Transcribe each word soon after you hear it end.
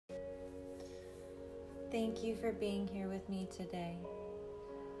Thank you for being here with me today.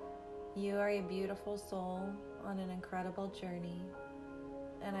 You are a beautiful soul on an incredible journey,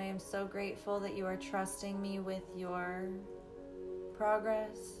 and I am so grateful that you are trusting me with your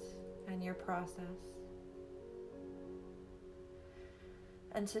progress and your process.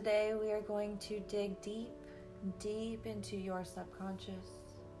 And today we are going to dig deep into your subconscious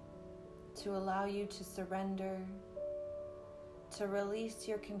to allow you to surrender, to release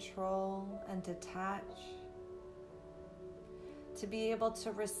your control and detach, to be able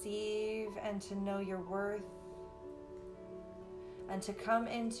to receive and to know your worth, and to come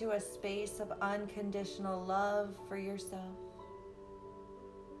into a space of unconditional love for yourself.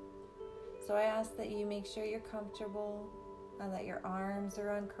 So I ask that you make sure you're comfortable and that your arms are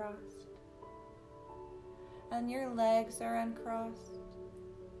uncrossed and your legs are uncrossed.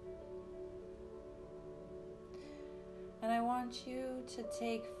 And I want you to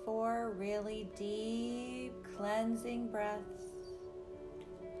take 4 really deep cleansing breaths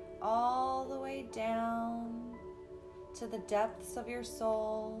all the way down to the depths of your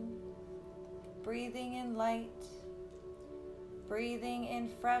soul, breathing in light, breathing in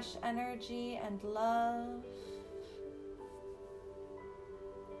fresh energy and love,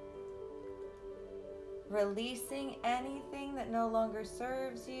 releasing anything that no longer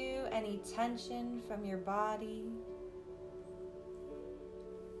serves you, any tension from your body.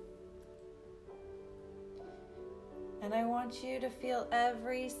 And I want you to feel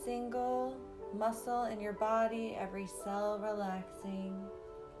every single muscle in your body, every cell relaxing.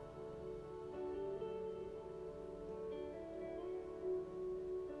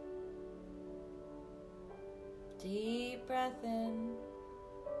 Deep breath in.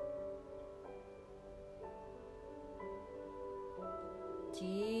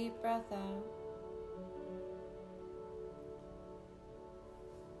 Deep breath out.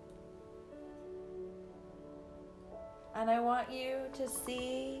 And I want you to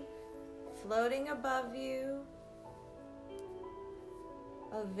see floating above you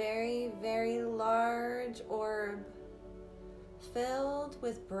a very, very large orb filled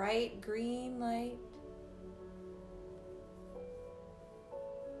with bright green light.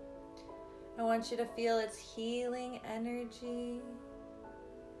 I want you to feel its healing energy,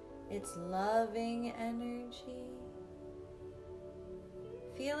 its loving energy.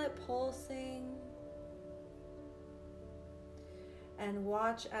 Feel it pulsing. And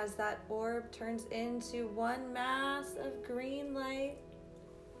watch as that orb turns into one mass of green light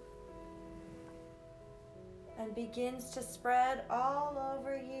and begins to spread all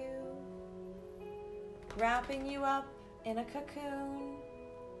over you, wrapping you up in a cocoon,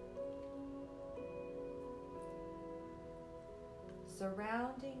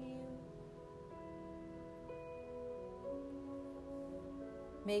 surrounding you,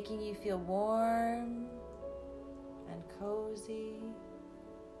 making you feel warm and cozy,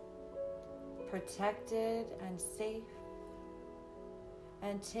 protected and safe.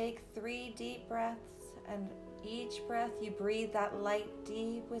 And take 3 deep breaths, and each breath you breathe that light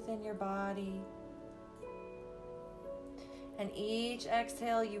deep within your body. And each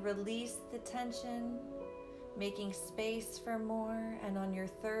exhale you release the tension, making space for more. And on your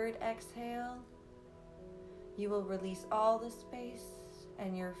 3rd exhale, you will release all the space.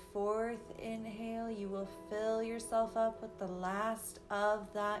 And your 4th inhale, you will fill yourself up with the last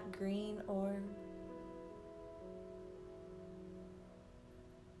of that green orb.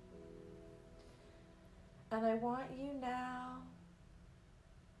 And I want you now,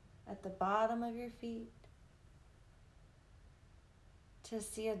 at the bottom of your feet, to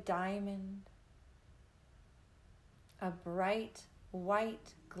see a diamond, a bright,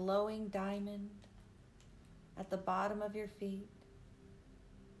 white, glowing diamond at the bottom of your feet.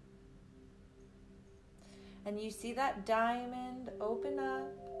 And you see that diamond open up,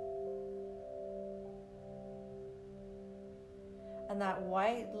 and that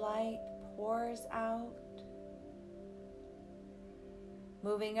white light pours out,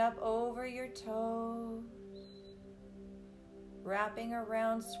 moving up over your toes, wrapping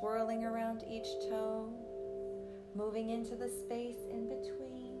around, swirling around each toe, moving into the space in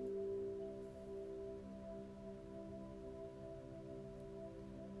between.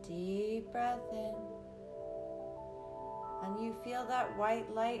 Deep breath in. And you feel that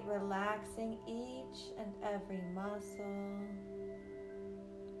white light relaxing each and every muscle,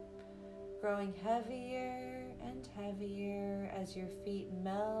 growing heavier and heavier as your feet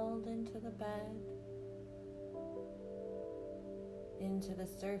meld into the bed, into the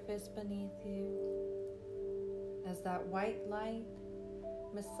surface beneath you, as that white light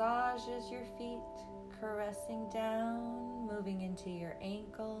massages your feet, caressing down, moving into your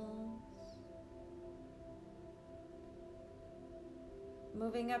ankles,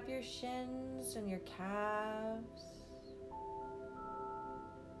 moving up your shins and your calves.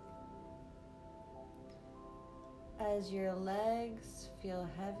 As your legs feel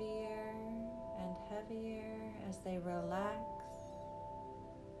heavier and heavier as they relax,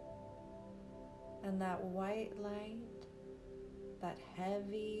 and that white light, that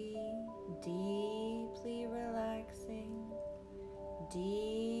heavy, deeply relaxing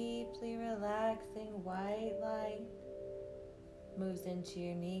white light moves into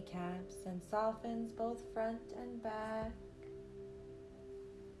your kneecaps and softens both front and back.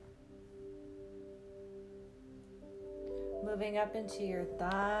 Moving up into your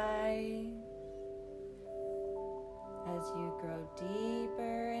thighs as you grow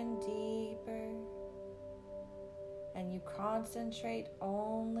deeper and deeper, and you concentrate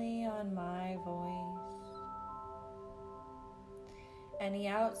only on my voice. Any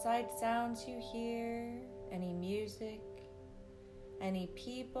outside sounds you hear, any music, any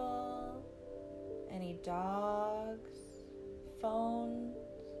people, any dogs, phones,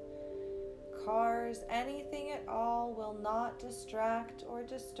 cars, anything at all will not distract or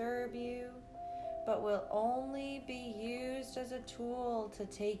disturb you, but will only be used as a tool to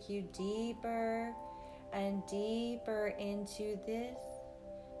take you deeper and deeper into this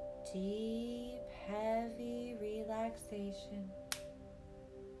deep, heavy relaxation.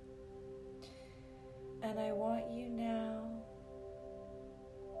 And I want you now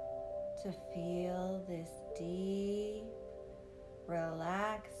to feel this deep,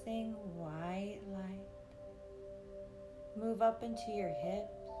 relaxing white light move up into your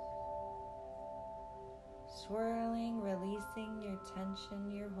hips, swirling, releasing your tension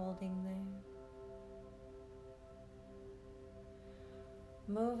you're holding there.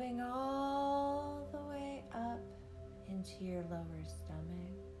 Moving all the way up into your lower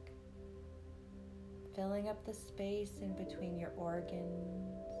stomach, filling up the space in between your organs,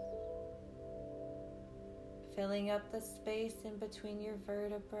 filling up the space in between your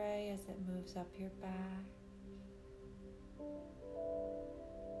vertebrae as it moves up your back,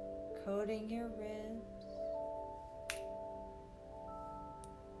 coating your ribs,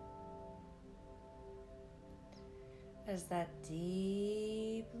 as that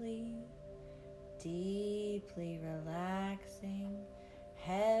deeply, deeply relaxing,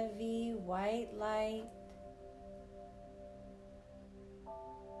 heavy white light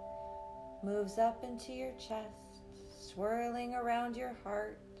moves up into your chest, swirling around your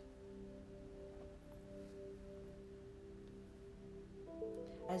heart,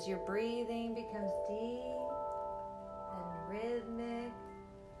 as your breathing becomes deep and rhythmic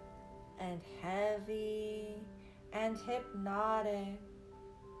and heavy and hypnotic,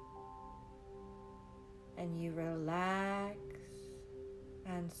 and you relax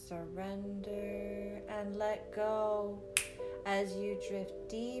and surrender and let go as you drift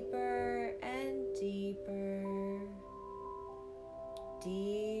deeper and deeper,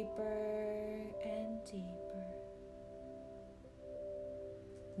 deeper and deeper,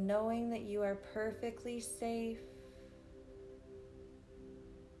 knowing that you are perfectly safe,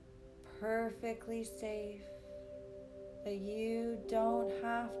 that you don't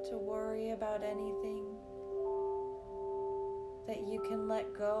have to worry about anything, that you can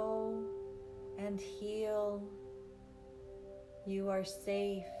let go and heal. You are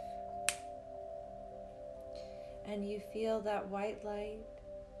safe. And you feel that white light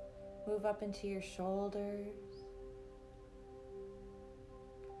move up into your shoulders,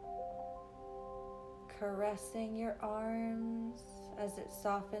 caressing your arms as it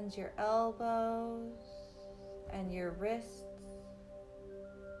softens your elbows and your wrists,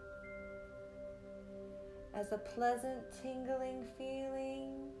 as a pleasant tingling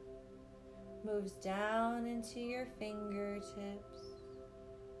feeling moves down into your fingertips,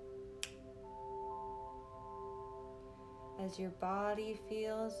 as your body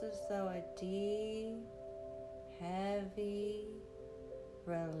feels as though a deep, heavy,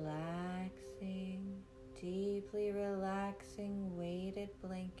 relaxing, deeply relaxing weighted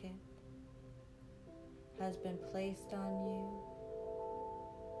blanket has been placed on you,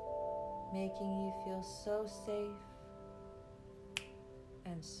 making you feel so safe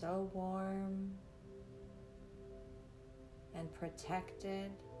and so warm and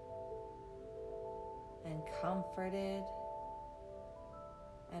protected and comforted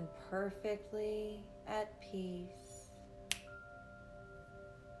and perfectly at peace.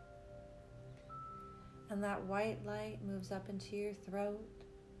 And that white light moves up into your throat,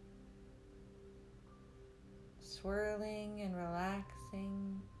 swirling and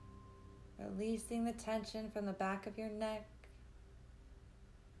relaxing, releasing the tension from the back of your neck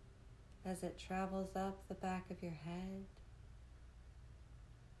as it travels up the back of your head,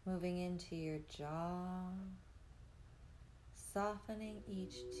 moving into your jaw, softening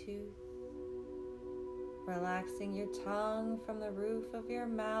each tooth, relaxing your tongue from the roof of your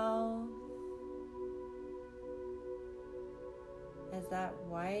mouth as that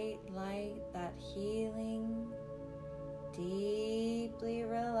white light, that healing, deeply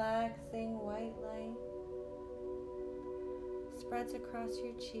relaxing white light spreads across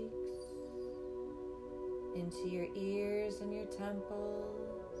your cheeks, into your ears and your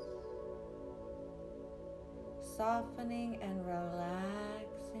temples, softening and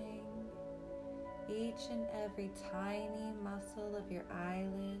relaxing each and every tiny muscle of your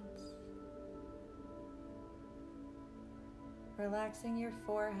eyelids, relaxing your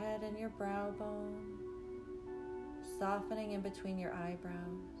forehead and your brow bone, softening in between your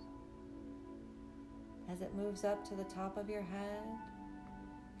eyebrows as it moves up to the top of your head,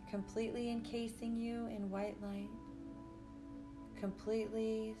 completely encasing you in white light,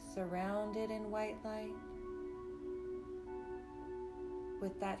 completely surrounded in white light,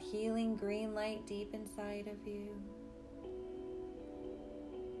 with that healing green light deep inside of you.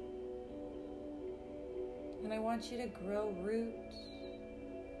 And I want you to grow roots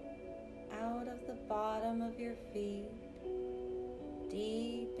out of the bottom of your feet,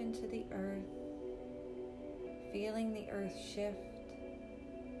 deep into the earth, feeling the earth shift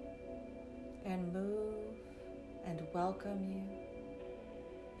and move and welcome you,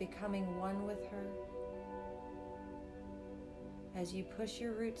 becoming one with her. As you push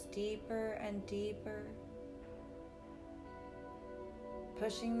your roots deeper and deeper,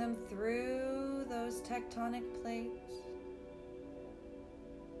 pushing them through those tectonic plates,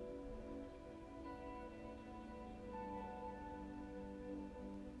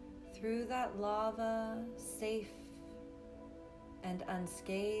 through that lava, safe and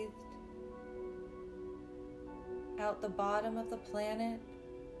unscathed, out the bottom of the planet,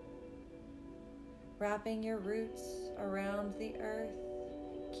 wrapping your roots around the earth,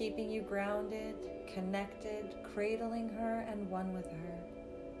 keeping you grounded, connected, cradling her and one with her.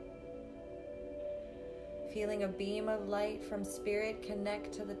 Feeling a beam of light from spirit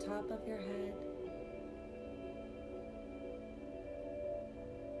connect to the top of your head.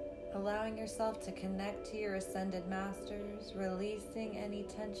 Allowing yourself to connect to your ascended masters, releasing any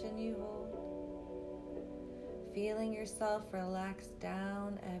tension you hold. Feeling yourself relax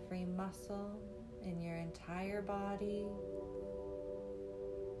down every muscle in your entire body,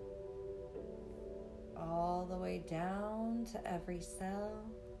 all the way down to every cell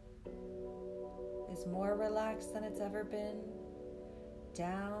is more relaxed than it's ever been,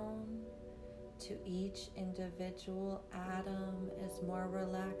 down to each individual atom is more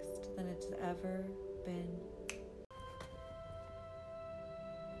relaxed than it's ever been.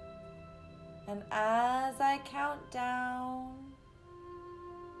 And as I count down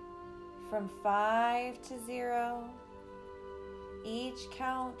from 5 to 0, each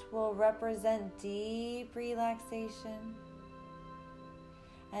count will represent deep relaxation.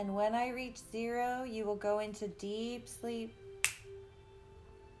 And when I reach 0, you will go into deep sleep.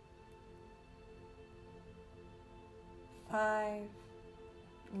 5,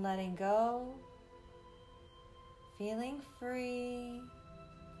 letting go, feeling free,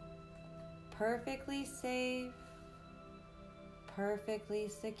 perfectly safe, perfectly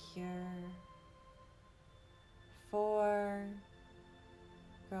secure. 4,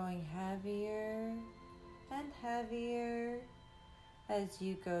 growing heavier and heavier as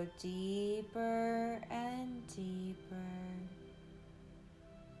you go deeper and deeper.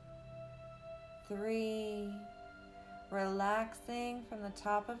 3, relaxing from the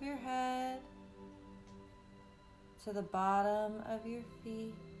top of your head to the bottom of your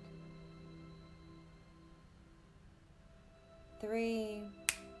feet. 3,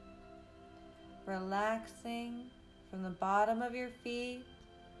 relaxing from the bottom of your feet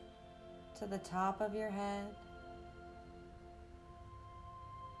to the top of your head.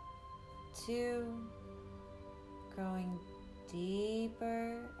 2, growing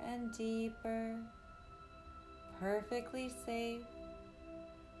deeper and deeper, perfectly safe,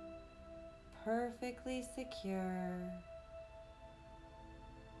 perfectly secure.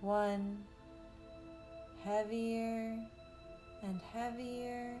 1, heavier and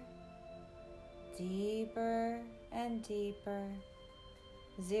heavier, deeper and deeper.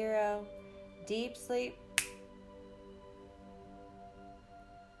 0, deep sleep.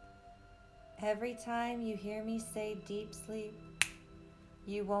 Every time you hear me say deep sleep,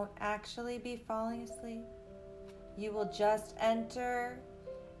 you won't actually be falling asleep. You will just enter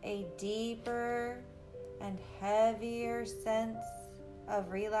a deeper and heavier sense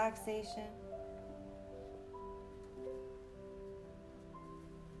of relaxation.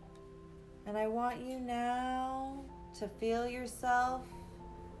 And I want you now to feel yourself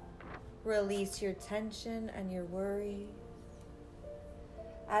release your tension and your worries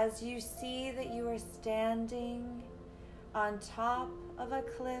as you see that you are standing on top of a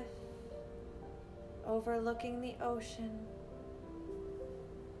cliff overlooking the ocean.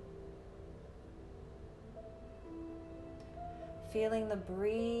 Feeling the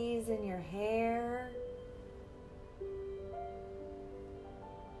breeze in your hair.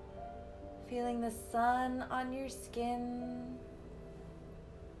 Feeling the sun on your skin.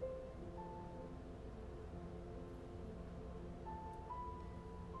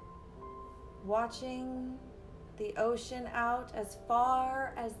 Watching the ocean out as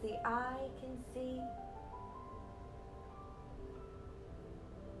far as the eye can see.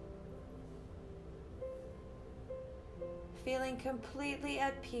 Feeling completely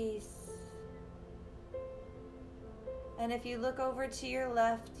at peace. And if you look over to your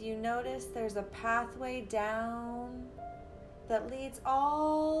left, you notice there's a pathway down that leads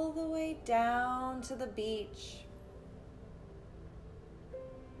all the way down to the beach.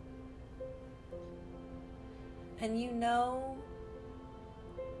 And you know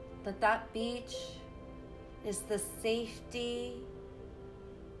that that beach is the safety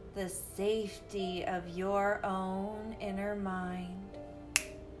of your own inner mind.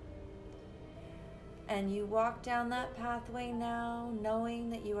 And you walk down that pathway now, knowing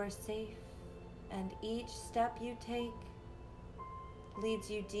that you are safe, and each step you take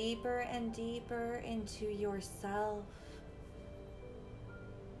leads you deeper and deeper into yourself.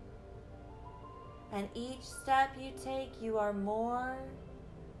 And each step you take, you are more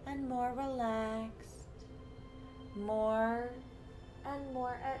and more relaxed, more and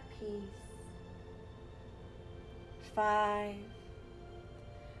more at peace. 5.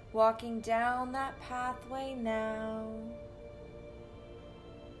 Walking down that pathway now,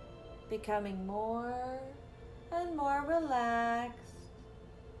 becoming more and more relaxed,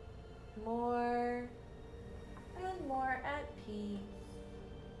 more and more at peace.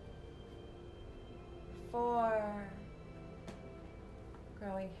 4.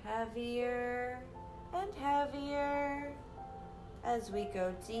 Growing heavier and heavier as we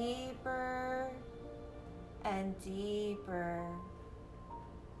go deeper and deeper.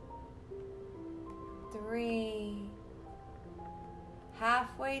 3.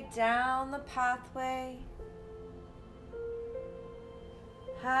 Halfway down the pathway,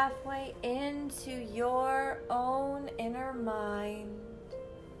 halfway into your own inner mind.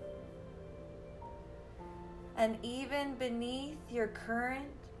 And even beneath your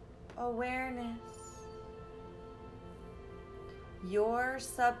current awareness, your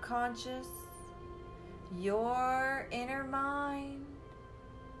subconscious, your inner mind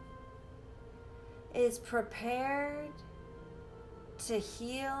is prepared to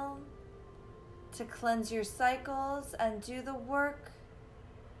heal, to cleanse your cycles and do the work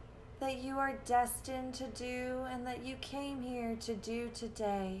that you are destined to do and that you came here to do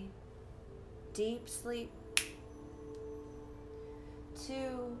today. Deep sleep.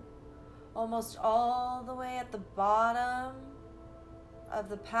 2, almost all the way at the bottom of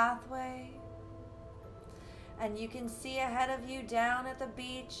the pathway. And you can see ahead of you down at the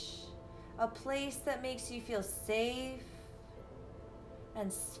beach a place that makes you feel safe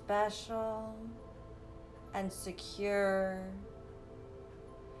and special and secure.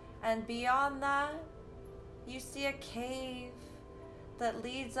 And beyond that, you see a cave that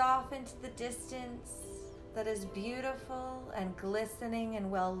leads off into the distance that is beautiful and glistening and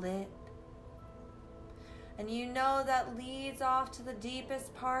well lit. And you know that leads off to the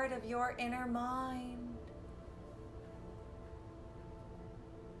deepest part of your inner mind.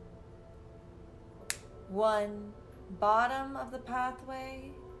 1, bottom of the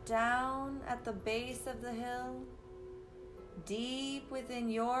pathway, down at the base of the hill, deep within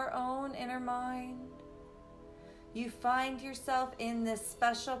your own inner mind. You find yourself in this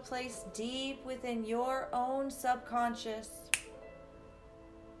special place deep within your own subconscious.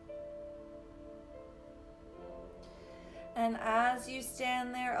 And as you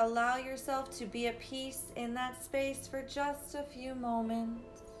stand there, allow yourself to be at peace in that space for just a few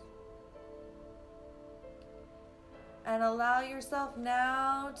moments. And allow yourself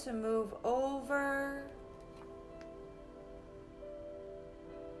now to move over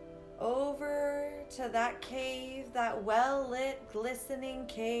to that cave, that well-lit, glistening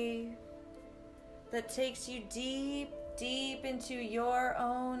cave that takes you deep, deep into your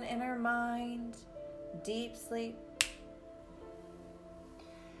own inner mind, deep sleep.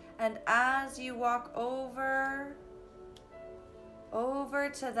 And as you walk over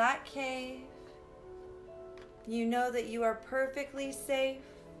to that cave, you know that you are perfectly safe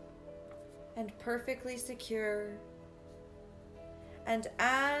and perfectly secure. And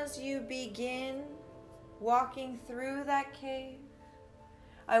as you begin walking through that cave,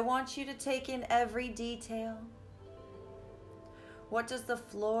 I want you to take in every detail. What does the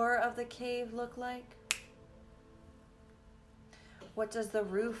floor of the cave look like? What does the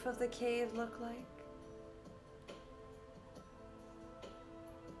roof of the cave look like?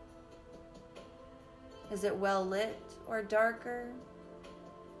 Is it well lit or darker?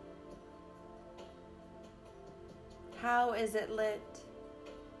 How is it lit?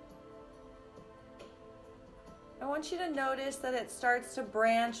 I want you to notice that it starts to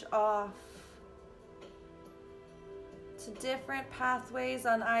branch off to different pathways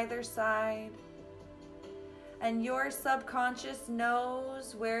on either side. And your subconscious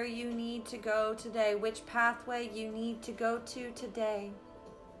knows where you need to go today, which pathway you need to go to today.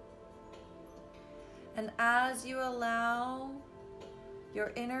 And as you allow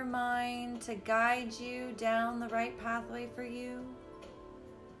your inner mind to guide you down the right pathway for you,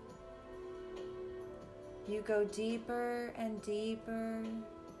 you go deeper and deeper,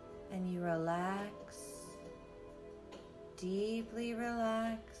 and you relax, deeply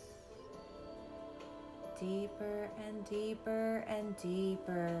relax, deeper and deeper and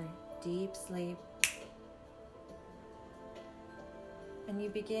deeper, deep sleep. And you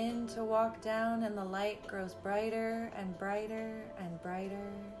begin to walk down, and the light grows brighter and brighter and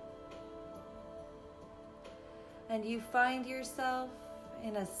brighter. And you find yourself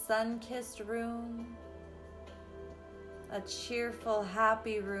in a sun-kissed room, a cheerful,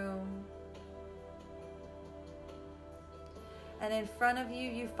 happy room. And in front of you,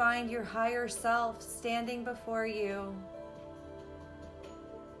 you find your higher self standing before you.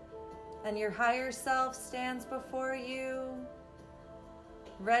 And your higher self stands before you,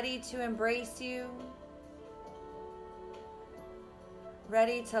 ready to embrace you,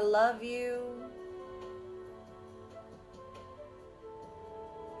 ready to love you.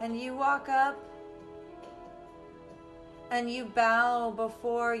 And you walk up and you bow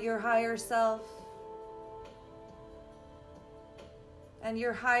before your higher self. And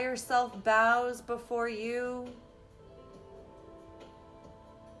your higher self bows before you.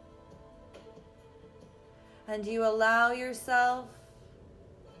 And you allow yourself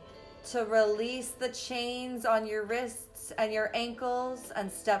to release the chains on your wrists and your ankles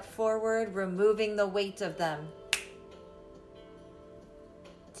and step forward, removing the weight of them.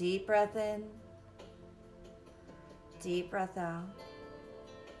 Deep breath in, deep breath out.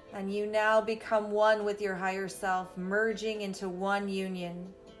 And you now become one with your higher self, merging into one union.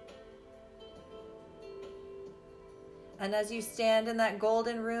 And as you stand in that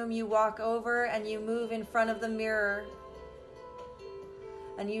golden room, you walk over and you move in front of the mirror.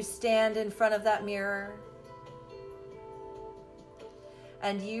 And you stand in front of that mirror.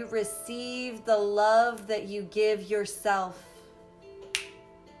 And you receive the love that you give yourself.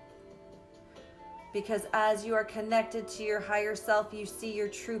 Because as you are connected to your higher self, you see your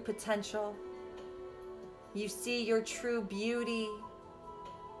true potential. You see your true beauty.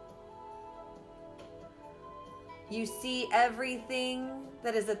 You see everything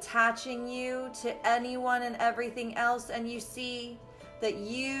that is attaching you to anyone and everything else, and you see that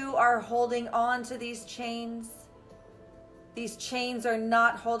you are holding on to these chains. These chains are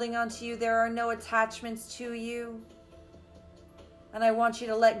not holding on to you. There are no attachments to you. And I want you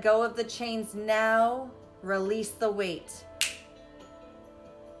to let go of the chains now. Release the weight.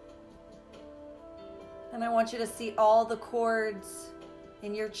 And I want you to see all the cords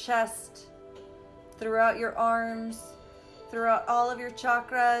in your chest, throughout your arms, throughout all of your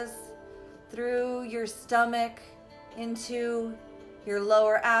chakras, through your stomach, into your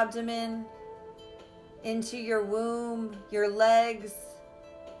lower abdomen, into your womb, your legs,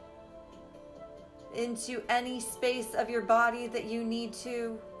 into any space of your body that you need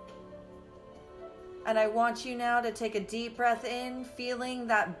to. And I want you now to take a deep breath in, feeling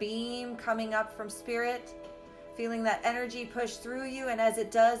that beam coming up from spirit, feeling that energy push through you, and as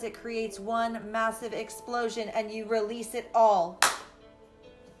it does, it creates one massive explosion, and you release it all.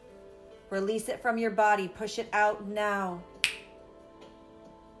 Release it from your body. Push it out now.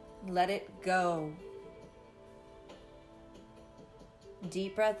 Let it go.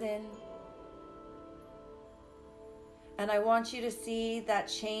 Deep breath in. And I want you to see that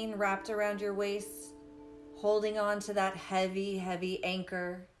chain wrapped around your waist, holding on to that heavy, heavy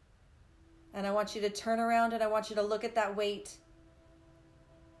anchor. And I want you to turn around and I want you to look at that weight.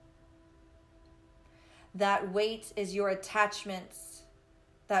 That weight is your attachments.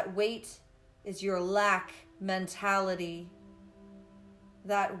 That weight is your lack mentality.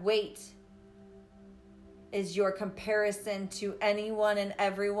 That weight is your comparison to anyone and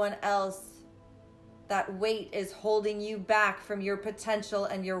everyone else. That weight is holding you back from your potential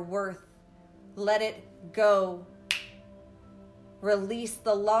and your worth. Let it go. Release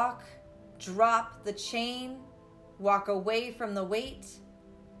the lock, drop the chain, walk away from the weight.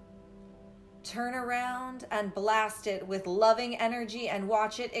 Turn around and blast it with loving energy and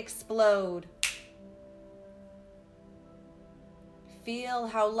watch it explode. Feel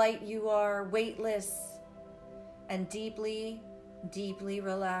how light you are, weightless, and deeply, deeply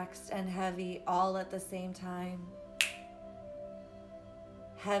relaxed and heavy all at the same time.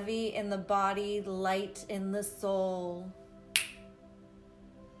 Heavy in the body, light in the soul.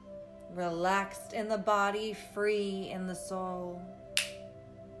 Relaxed in the body, free in the soul.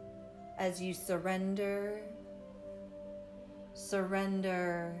 As you surrender,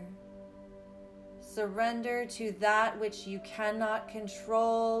 surrender. Surrender to that which you cannot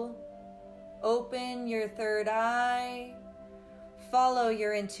control. Open your third eye. Follow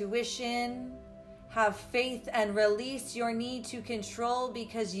your intuition. Have faith and release your need to control,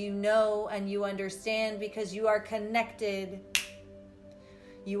 because you know and you understand, because you are connected.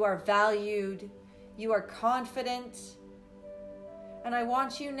 You are valued. You are confident. And I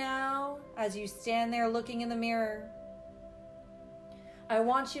want you now, as you stand there looking in the mirror, I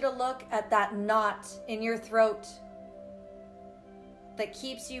want you to look at that knot in your throat that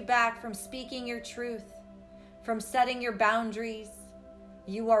keeps you back from speaking your truth, from setting your boundaries.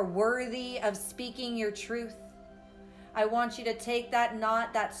 You are worthy of speaking your truth. I want you to take that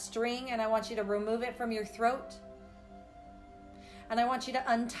knot, that string, and I want you to remove it from your throat. And I want you to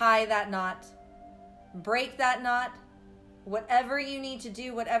untie that knot. Break that knot. Whatever you need to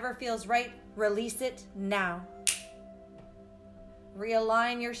do, whatever feels right, release it now.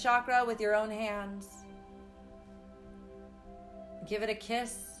 Realign your chakra with your own hands. Give it a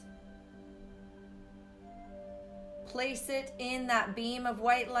kiss. Place it in that beam of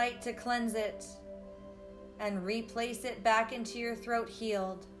white light to cleanse it, and replace it back into your throat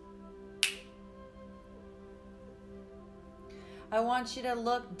healed. I want you to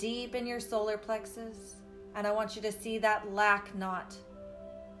look deep in your solar plexus, and I want you to see that lac knot,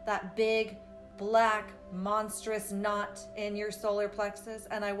 that big, black, monstrous knot in your solar plexus,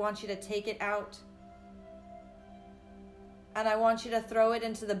 and I want you to take it out. And I want you to throw it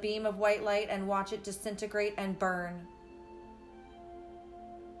into the beam of white light and watch it disintegrate and burn.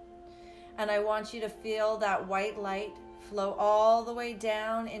 And I want you to feel that white light flow all the way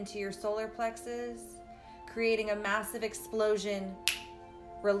down into your solar plexus, creating a massive explosion,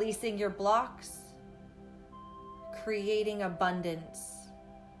 releasing your blocks, creating abundance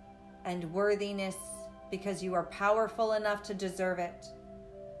and worthiness, because you are powerful enough to deserve it.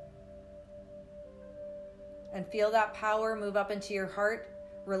 And feel that power move up into your heart,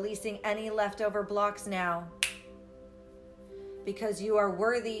 releasing any leftover blocks now, because you are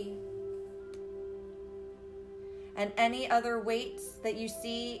worthy. And any other weights that you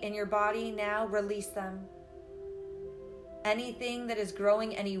see in your body now, release them. Anything that is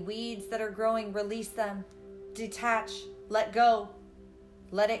growing, any weeds that are growing, release them. Detach, let go,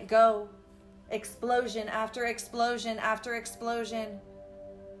 let it go. Explosion after explosion after explosion.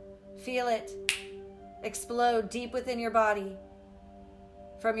 Feel it explode deep within your body.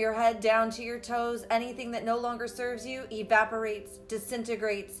 From your head down to your toes, anything that no longer serves you evaporates,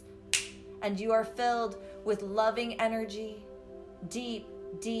 disintegrates, and you are filled with loving energy, deep,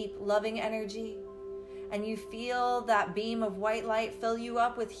 deep loving energy. And you feel that beam of white light fill you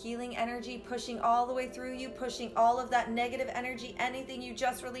up with healing energy, pushing all the way through you, pushing all of that negative energy, anything you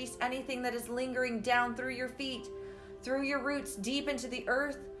just released, anything that is lingering down through your feet, through your roots, deep into the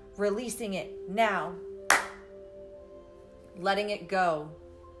earth, releasing it now. Letting it go.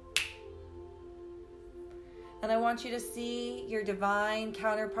 And I want you to see your divine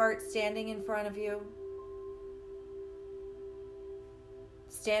counterpart standing in front of you,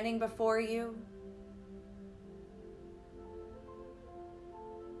 standing before you.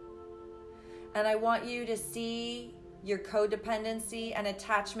 And I want you to see your codependency and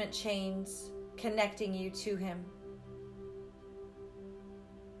attachment chains connecting you to him.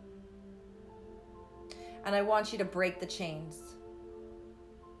 And I want you to break the chains,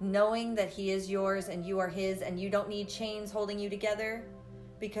 knowing that he is yours and you are his, and you don't need chains holding you together,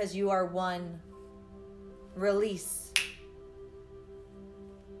 because you are one. Release.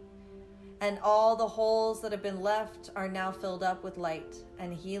 And all the holes that have been left are now filled up with light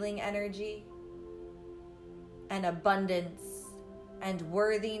and healing energy and abundance and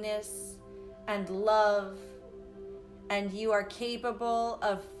worthiness and love. And you are capable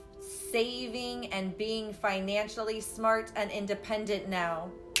of saving and being financially smart and independent now,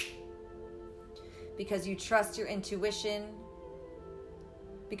 because you trust your intuition,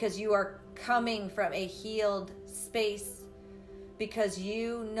 because you are coming from a healed space, because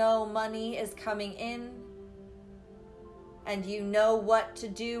you know money is coming in and you know what to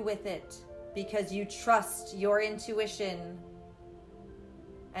do with it, because you trust your intuition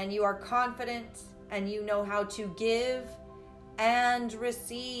and you are confident and you know how to give and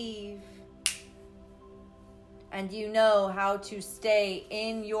receive, and you know how to stay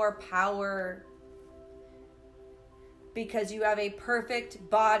in your power, because you have a perfect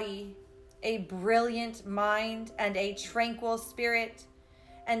body, a brilliant mind, and a tranquil spirit,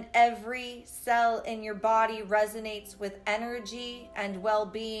 and every cell in your body resonates with energy and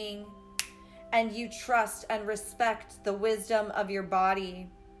well-being, and you trust and respect the wisdom of your body,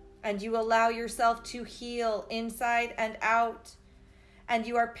 and you allow yourself to heal inside and out, and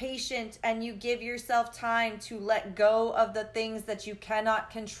you are patient and you give yourself time to let go of the things that you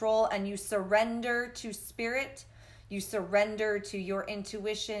cannot control, and you surrender to spirit, you surrender to your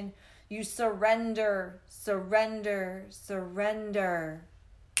intuition, you surrender, surrender, surrender,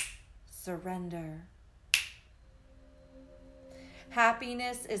 surrender.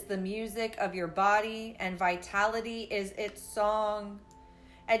 Happiness is the music of your body, and vitality is its song.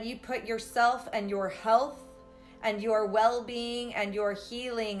 And you put yourself and your health and your well-being and your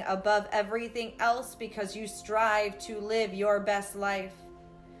healing above everything else, because you strive to live your best life.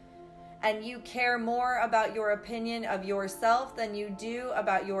 And you care more about your opinion of yourself than you do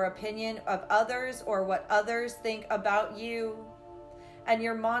about your opinion of others or what others think about you. And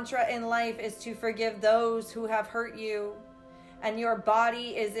your mantra in life is to forgive those who have hurt you. And your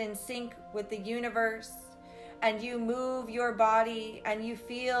body is in sync with the universe. And you move your body and you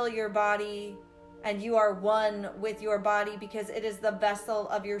feel your body, and you are one with your body because it is the vessel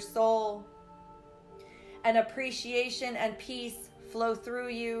of your soul. And appreciation and peace flow through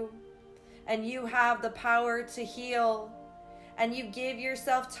you, and you have the power to heal, and you give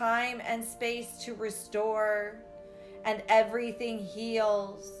yourself time and space to restore, and everything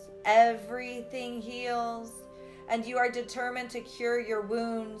heals. Everything heals. And you are determined to cure your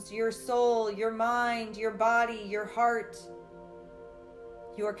wounds, your soul, your mind, your body, your heart,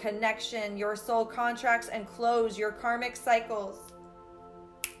 your connection, your soul contracts, and close your karmic cycles.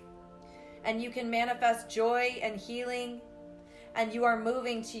 And you can manifest joy and healing, and you are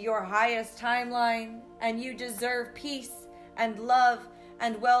moving to your highest timeline, and you deserve peace and love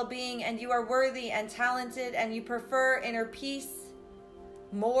and well-being, and you are worthy and talented, and you prefer inner peace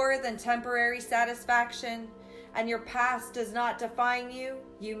more than temporary satisfaction. And your past does not define you.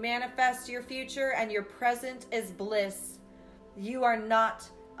 You manifest your future, and your present is bliss. You are not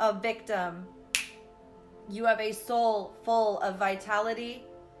a victim. You have a soul full of vitality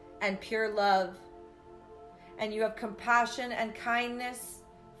and pure love. And you have compassion and kindness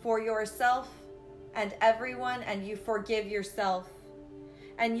for yourself and everyone, and you forgive yourself.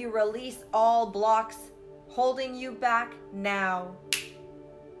 And you release all blocks holding you back now.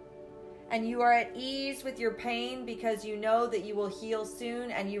 And you are at ease with your pain because you know that you will heal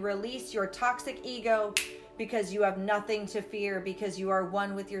soon, and you release your toxic ego because you have nothing to fear, because you are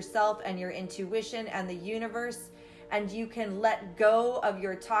one with yourself and your intuition and the universe, and you can let go of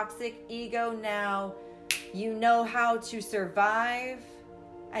your toxic ego now. You know how to survive,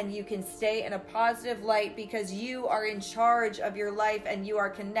 and you can stay in a positive light because you are in charge of your life, and you are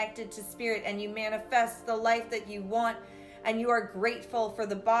connected to spirit, and you manifest the life that you want. And you are grateful for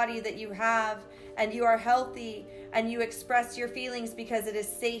the body that you have, and you are healthy, and you express your feelings because it is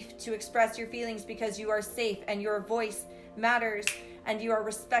safe to express your feelings, because you are safe and your voice matters, and you are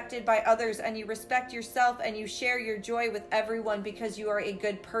respected by others, and you respect yourself, and you share your joy with everyone because you are a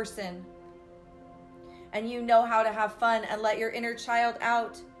good person. And you know how to have fun and let your inner child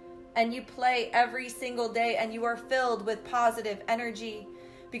out, and you play every single day, and you are filled with positive energy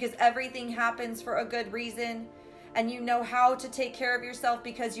because everything happens for a good reason. And you know how to take care of yourself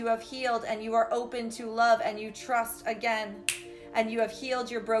because you have healed, and you are open to love, and you trust again. And you have healed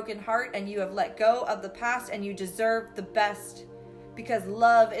your broken heart, and you have let go of the past, and you deserve the best because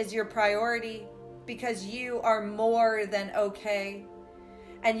love is your priority, because you are more than okay.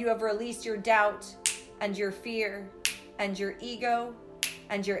 And you have released your doubt and your fear and your ego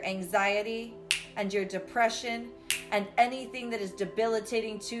and your anxiety and your depression, and anything that is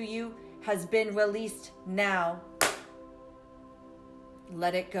debilitating to you has been released now.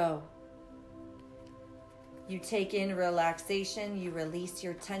 Let it go. You take in relaxation. You release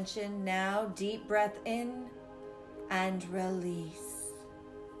your tension. Now, deep breath in and release.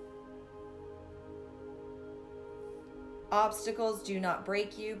 Obstacles do not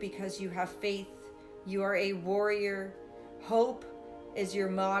break you because you have faith. You are a warrior. Hope is your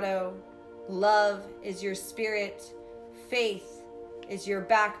motto. Love is your spirit. Faith is your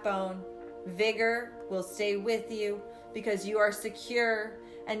backbone. Vigor will stay with you because you are secure,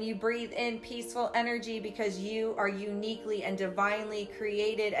 and you breathe in peaceful energy because you are uniquely and divinely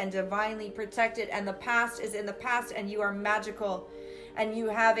created and divinely protected, and the past is in the past, and you are magical, and you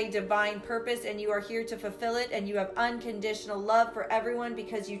have a divine purpose, and you are here to fulfill it, and you have unconditional love for everyone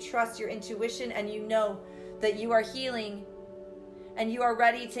because you trust your intuition, and you know that you are healing, and you are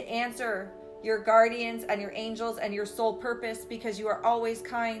ready to answer your guardians and your angels and your soul purpose because you are always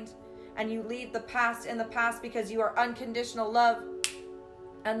kind, and you leave the past in the past because you are unconditional love.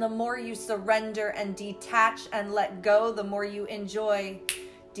 And the more you surrender and detach and let go, the more you enjoy.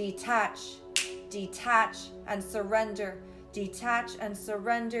 Detach, detach and surrender. Detach and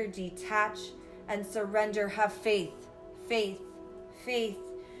surrender, detach and surrender. Have faith, faith, faith.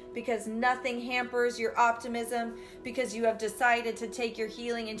 Because nothing hampers your optimism, because you have decided to take your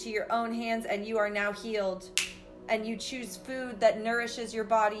healing into your own hands, and you are now healed. And you choose food that nourishes your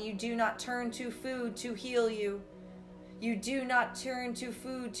body. You do not turn to food to heal you. You do not turn to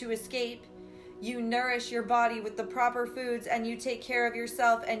food to escape. You nourish your body with the proper foods, and you take care of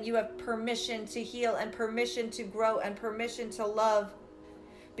yourself, and you have permission to heal and permission to grow and permission to love,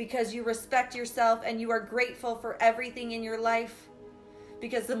 because you respect yourself and you are grateful for everything in your life.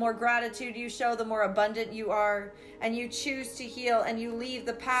 Because the more gratitude you show, the more abundant you are, and you choose to heal, and you leave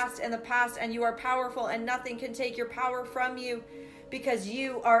the past in the past, and you are powerful, and nothing can take your power from you because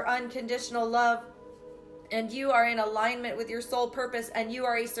you are unconditional love. And you are in alignment with your soul purpose, and you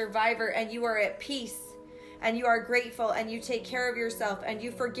are a survivor, and you are at peace, and you are grateful, and you take care of yourself, and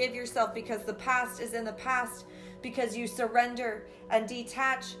you forgive yourself because the past is in the past, because you surrender and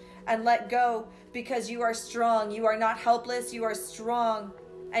detach and let go, because you are strong. You are not helpless, you are strong,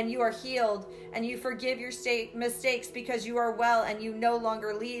 and you are healed, and you forgive your mistakes because you are well, and you no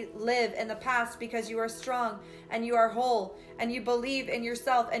longer live in the past because you are strong and you are whole, and you believe in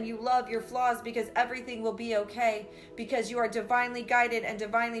yourself, and you love your flaws because everything will be okay, because you are divinely guided and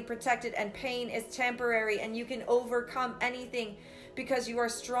divinely protected, and pain is temporary, and you can overcome anything because you are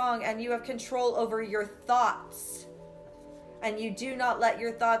strong, and you have control over your thoughts, and you do not let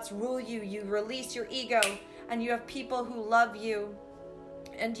your thoughts rule you. You release your ego, and you have people who love you,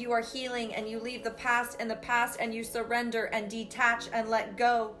 and you are healing, and you leave the past in the past, and you surrender and detach and let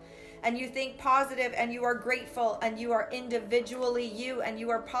go, and you think positive, and you are grateful, and you are individually you, and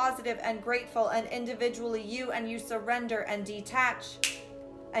you are positive and grateful and individually you, and you surrender and detach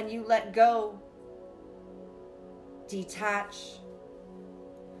and you let go. Detach,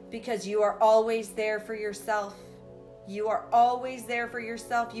 because you are always there for yourself. You are always there for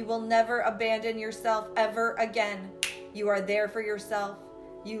yourself. You will never abandon yourself ever again. You are there for yourself.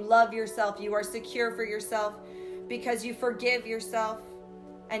 You love yourself. You are secure for yourself because you forgive yourself,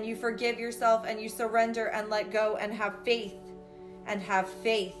 and you forgive yourself, and you surrender and let go, and have faith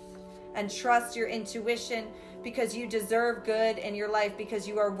and trust your intuition, because you deserve good in your life, because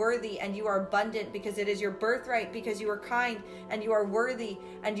you are worthy and you are abundant, because it is your birthright, because you are kind and you are worthy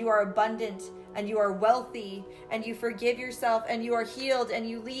and you are abundant and you are wealthy, and you forgive yourself and you are healed, and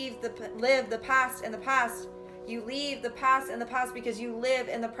you live the past in the past. You leave the past in the past because you live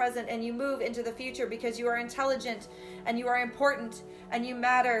in the present, and you move into the future because you are intelligent and you are important and you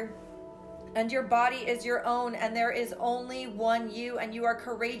matter, and your body is your own, and there is only one you, and you are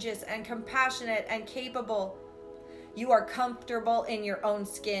courageous and compassionate and capable. You are comfortable in your own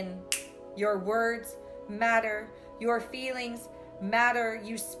skin. Your words matter. Your feelings matter.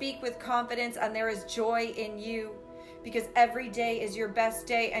 You speak with confidence, and there is joy in you, because every day is your best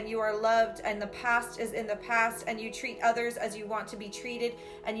day, and you are loved, and the past is in the past, and you treat others as you want to be treated,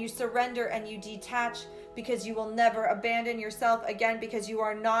 and you surrender and you detach, because you will never abandon yourself again, because you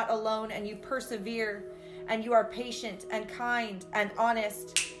are not alone, and you persevere, and you are patient and kind and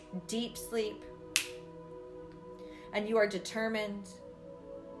honest. Deep sleep, and you are determined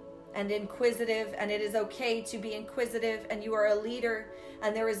and inquisitive, and it is okay to be inquisitive, and you are a leader,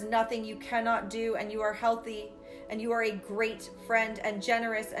 and there is nothing you cannot do, and you are healthy, and you are a great friend and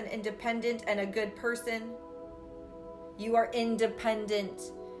generous and independent and a good person. You are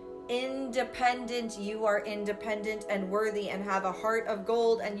independent. You are independent and worthy and have a heart of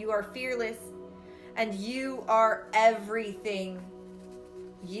gold, and you are fearless, and you are everything.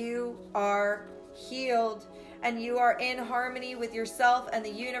 You are healed, and you are in harmony with yourself and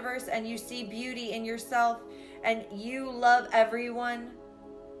the universe, and you see beauty in yourself, and you love everyone,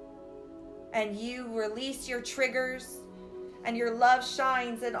 and you release your triggers, and your love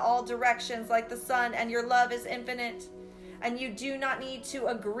shines in all directions like the sun, and your love is infinite. And you do not need to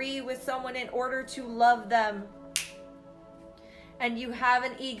agree with someone in order to love them. And you have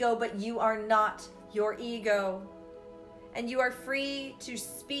an ego, but you are not your ego. And you are free to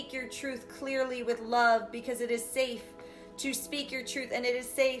speak your truth clearly with love, because it is safe to speak your truth, and it is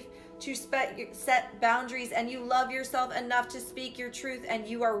safe to set boundaries, and you love yourself enough to speak your truth, and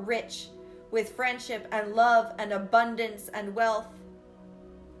you are rich with friendship and love and abundance and wealth.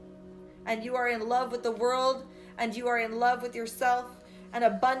 And you are in love with the world, and you are in love with yourself, and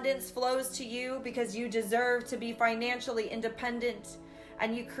abundance flows to you because you deserve to be financially independent.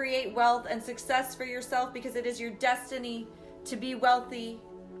 And you create wealth and success for yourself because it is your destiny to be wealthy.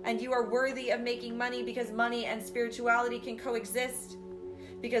 And you are worthy of making money because money and spirituality can coexist.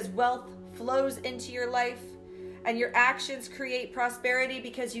 Because wealth flows into your life, and your actions create prosperity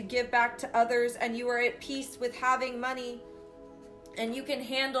because you give back to others, and you are at peace with having money. And you can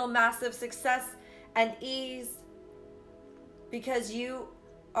handle massive success and ease because you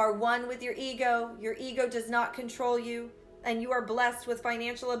are one with your ego. Your ego does not control you. And you are blessed with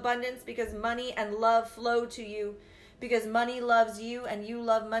financial abundance because money and love flow to you. Because money loves you, and you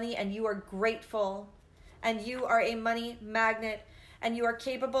love money, and you are grateful. And you are a money magnet. And you are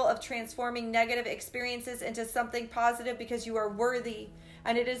capable of transforming negative experiences into something positive because you are worthy.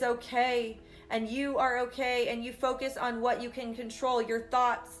 And it is okay. And you are okay. And you focus on what you can control, your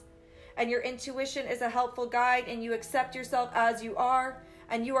thoughts. And your intuition is a helpful guide, and you accept yourself as you are.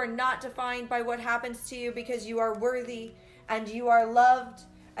 And you are not defined by what happens to you because you are worthy, and you are loved,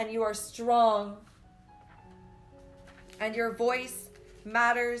 and you are strong. And your voice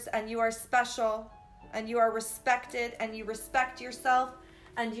matters, and you are special, and you are respected, and you respect yourself,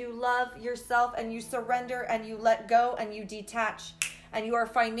 and you love yourself, and you surrender, and you let go, and you detach. And you are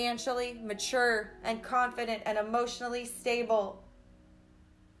financially mature and confident and emotionally stable.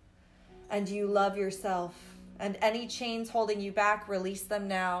 And you love yourself. And any chains holding you back, release them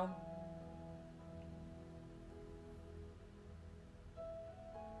now.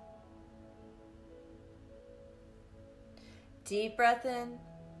 Deep breath in.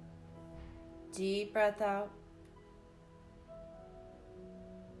 Deep breath out.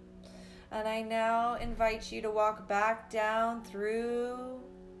 And I now invite you to walk back down through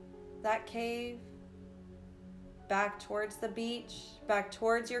that cave, back towards the beach, back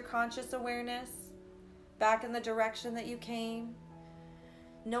towards your conscious awareness, back in the direction that you came,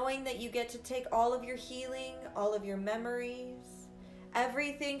 knowing that you get to take all of your healing, all of your memories,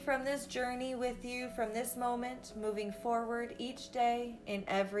 everything from this journey with you from this moment, moving forward each day in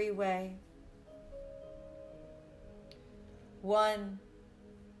every way. 1,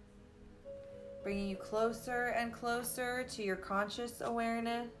 bringing you closer and closer to your conscious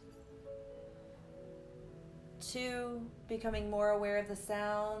awareness. 2, becoming more aware of the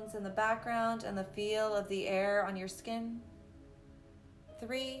sounds in the background and the feel of the air on your skin.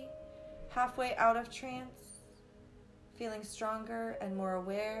 3, halfway out of trance, feeling stronger and more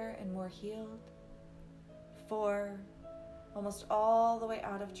aware and more healed. 4, almost all the way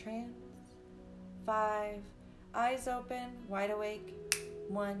out of trance. 5, eyes open, wide awake.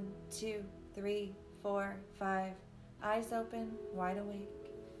 1, 2, 3, 4, 5, eyes open, wide awake.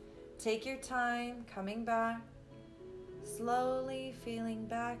 Take your time coming back, slowly feeling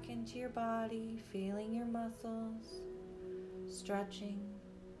back into your body, feeling your muscles, stretching.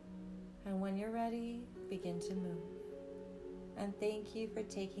 And when you're ready, begin to move. And thank you for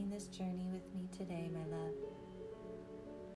taking this journey with me today, my love.